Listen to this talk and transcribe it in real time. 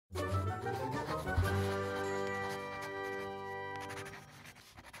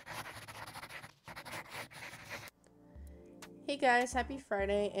Hey guys, happy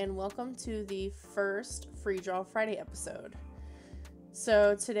Friday and welcome to the first Free Draw Friday episode.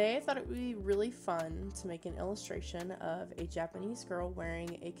 So today I thought it would be really fun to make an illustration of a Japanese girl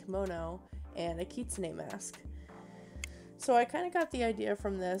wearing a kimono and a kitsune mask. So I kind of got the idea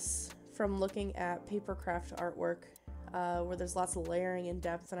from this from looking at papercraft artwork where there's lots of layering and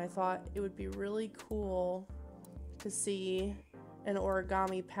depth, and I thought it would be really cool to see an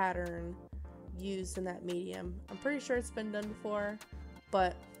origami pattern used in that medium. I'm pretty sure it's been done before,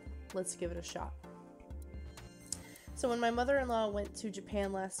 but let's give it a shot. So when my mother-in-law went to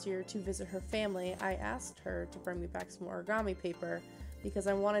Japan last year to visit her family, I asked her to bring me back some origami paper because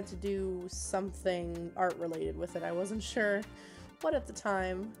I wanted to do something art related with it. I wasn't sure what at the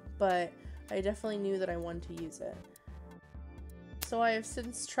time, but I definitely knew that I wanted to use it. So I have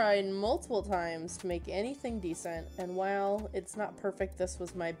since tried multiple times to make anything decent, and while it's not perfect, this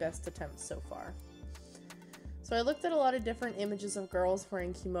was my best attempt so far. So I looked at a lot of different images of girls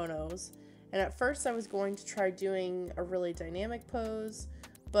wearing kimonos, and at first I was going to try doing a really dynamic pose,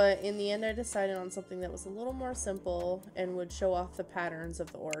 but in the end I decided on something that was a little more simple and would show off the patterns of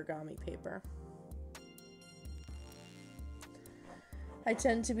the origami paper. I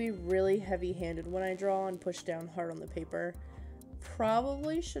tend to be really heavy-handed when I draw and push down hard on the paper.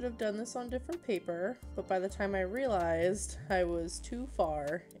 Probably should have done this on different paper, but by the time I realized I was too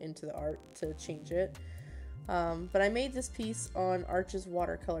far into the art to change it. But I made this piece on Arch's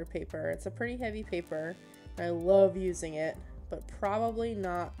watercolor paper. It's a pretty heavy paper, and I love using it, but probably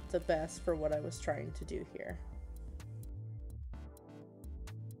not the best for what I was trying to do here.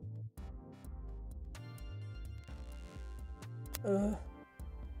 Ugh,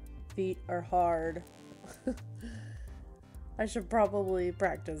 feet are hard. I should probably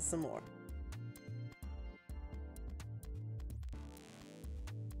practice some more.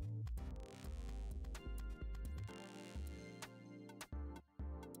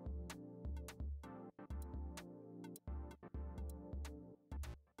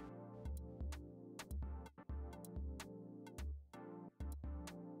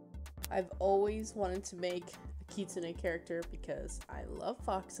 I've always wanted to make a Kitsune character because I love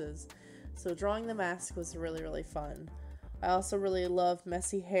foxes, so drawing the mask was really fun. I also really love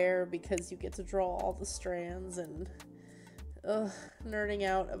messy hair because you get to draw all the strands and nerding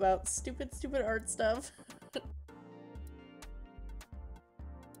out about stupid art stuff.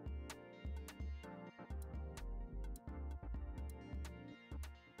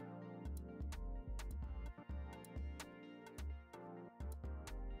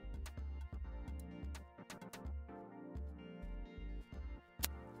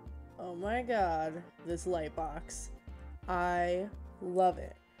 Oh my god, this light box. I love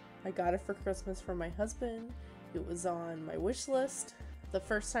it. I got it for Christmas from my husband. It was on my wish list. The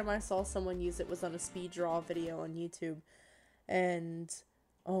first time I saw someone use it was on a speed draw video on YouTube. And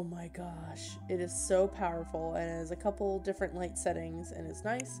oh my gosh, it is so powerful, and it has a couple different light settings, and it's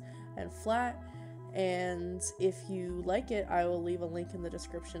nice and flat. And if you like it, I will leave a link in the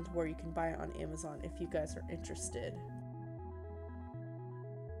description to where you can buy it on Amazon if you guys are interested.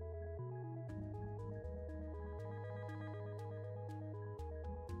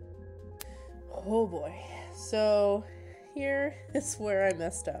 Oh boy, so here is where I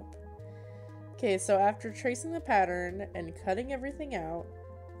messed up. Okay, so after tracing the pattern and cutting everything out,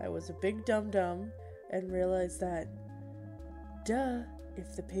 I was a big dum-dum and realized that, duh,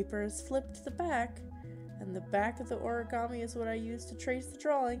 if the paper is flipped to the back, and the back of the origami is what I use to trace the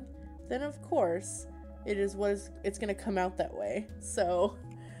drawing, then of course, it's gonna come out that way. So,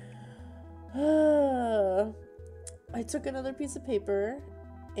 I took another piece of paper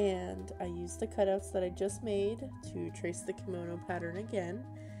and I used the cutouts that I just made to trace the kimono pattern again,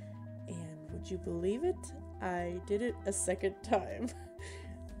 and would you believe it? I did it a second time.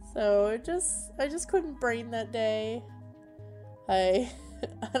 So I just couldn't brain that day. I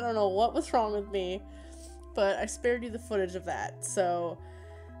don't know what was wrong with me, but I spared you the footage of that. So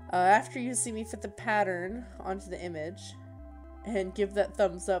after you see me fit the pattern onto the image and give that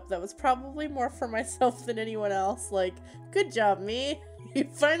thumbs up, that was probably more for myself than anyone else. Like, good job, me. You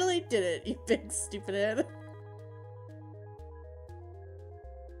finally did it, you big stupid head.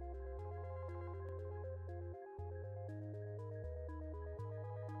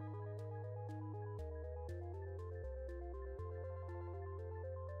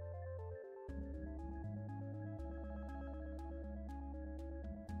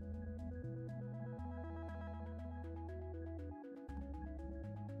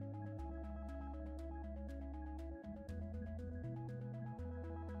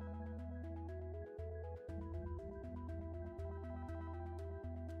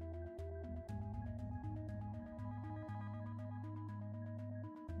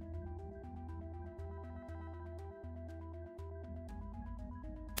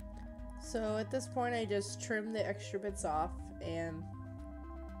 So at this point I just trimmed the extra bits off, and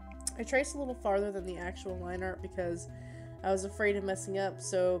I traced a little farther than the actual line art because I was afraid of messing up,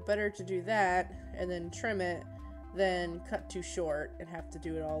 so better to do that and then trim it than cut too short and have to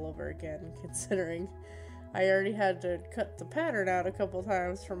do it all over again, considering I already had to cut the pattern out a couple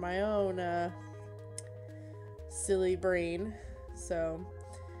times for my own silly brain. So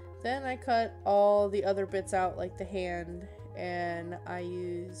then I cut all the other bits out, like the hand, and I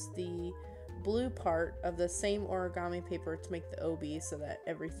used the blue part of the same origami paper to make the obi so that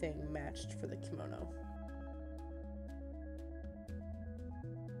everything matched for the kimono.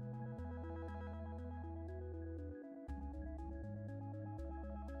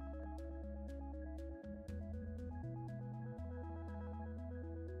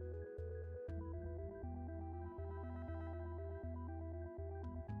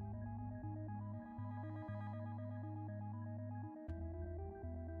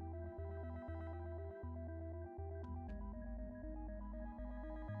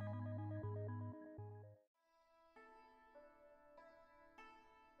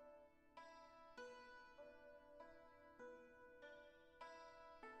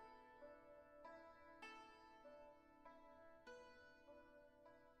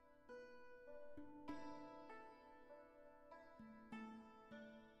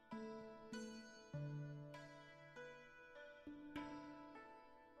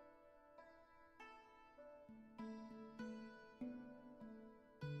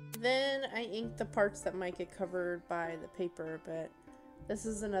 Then I inked the parts that might get covered by the paper, but this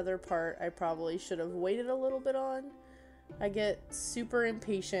is another part I probably should have waited a little bit on. I get super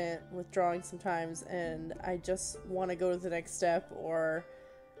impatient with drawing sometimes, and I just want to go to the next step, or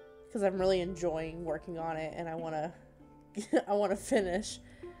because I'm really enjoying working on it and I want to finish.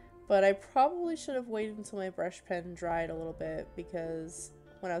 But I probably should have waited until my brush pen dried a little bit, because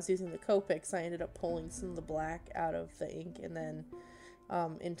when I was using the Copics, I ended up pulling some of the black out of the ink and then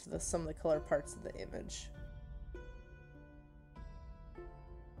into some of the color parts of the image.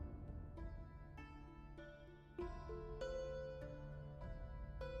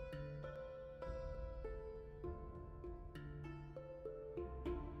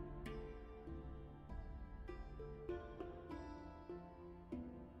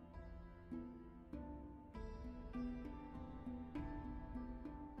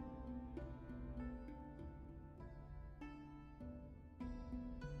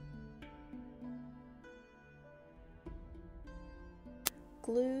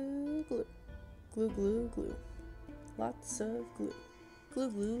 Glue, glue, glue, glue, glue. Lots of glue. Glue,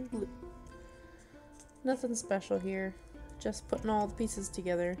 glue, glue. Nothing special here. Just putting all the pieces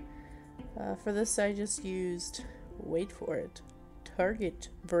together. For this I just used, wait for it, Target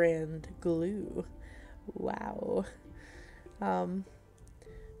brand glue. Wow.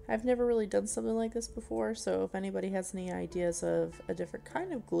 I've never really done something like this before, so if anybody has any ideas of a different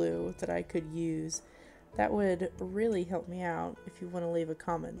kind of glue that I could use, that would really help me out if you want to leave a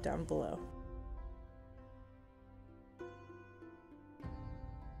comment down below.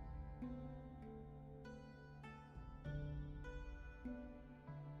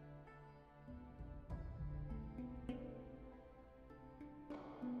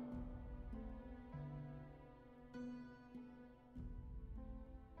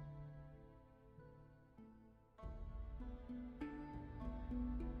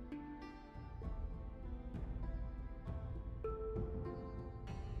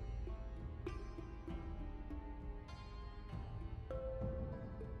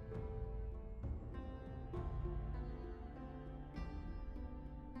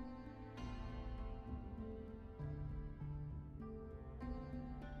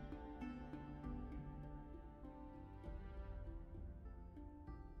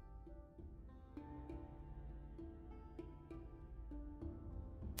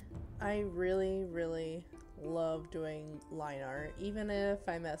 I really love doing line art. Even if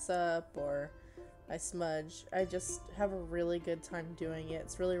I mess up or I smudge, I just have a really good time doing it.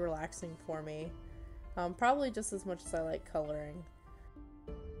 It's really relaxing for me. Probably just as much as I like coloring.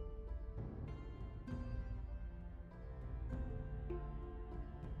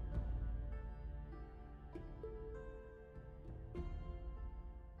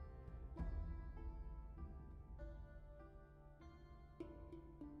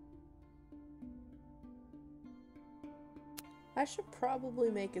 I should probably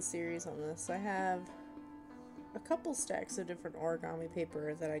make a series on this. I have a couple stacks of different origami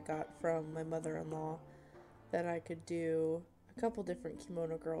paper that I got from my mother-in-law that I could do a couple different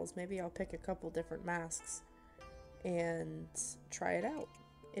kimono girls. Maybe I'll pick a couple different masks and try it out.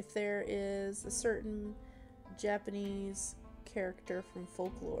 If there is a certain Japanese character from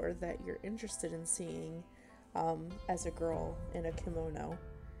folklore that you're interested in seeing as a girl in a kimono,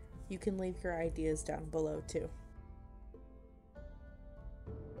 you can leave your ideas down below too.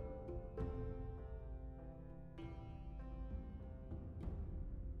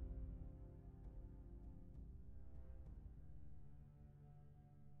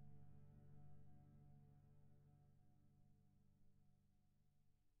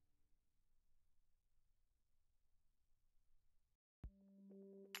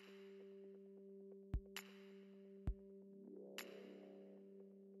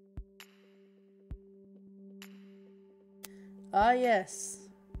 Ah yes,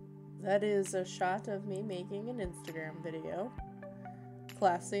 that is a shot of me making an Instagram video.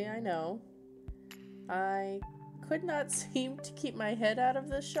 Classy, I know. I could not seem to keep my head out of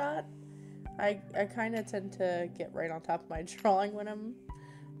this shot. I kind of tend to get right on top of my drawing when I'm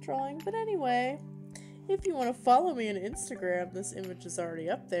drawing. But anyway, if you want to follow me on Instagram, this image is already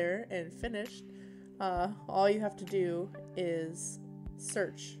up there and finished. All you have to do is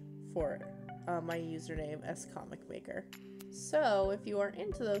search for it. My username, Scomicmaker. So if you are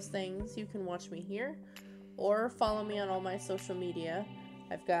into those things, you can watch me here or follow me on all my social media.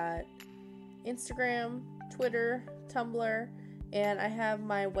 I've got Instagram, Twitter, Tumblr, and I have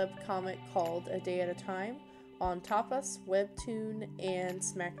my webcomic called A Day at a Time on Tapas, Webtoon, and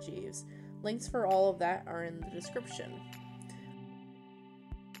smackjeeves. Links for all of that are in the description.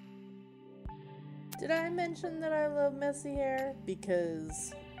 Did I mention that I love messy hair?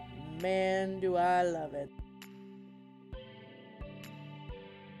 Because man, do I love it.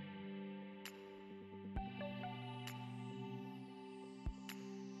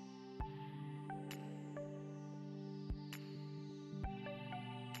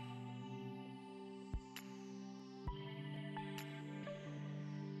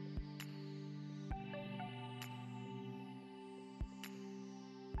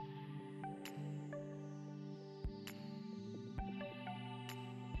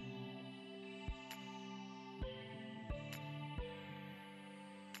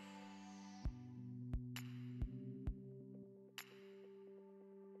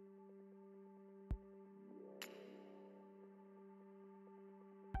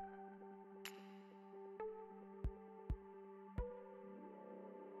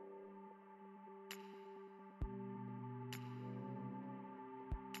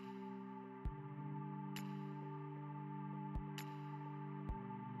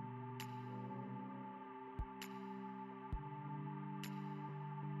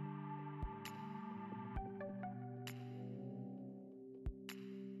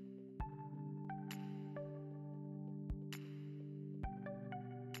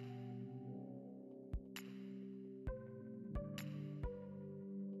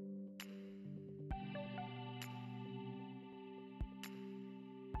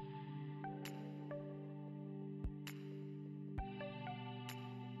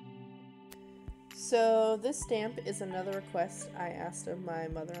 So this stamp is another request I asked of my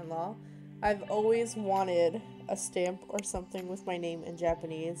mother-in-law. I've always wanted a stamp or something with my name in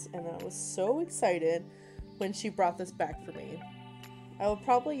Japanese, and I was so excited when she brought this back for me. I will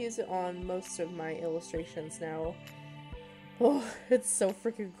probably use it on most of my illustrations now. Oh, it's so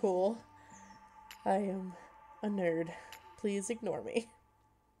freaking cool. I am a nerd. Please ignore me.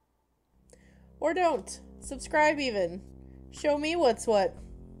 Or don't. Subscribe even. Show me what's what.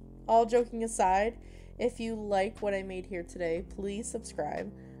 All joking aside, if you like what I made here today, please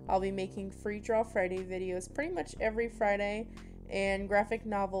subscribe. I'll be making Free Draw Friday videos pretty much every Friday and graphic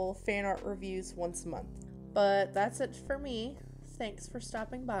novel fan art reviews once a month. But that's it for me. Thanks for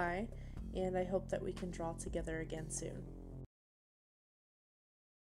stopping by, and I hope that we can draw together again soon.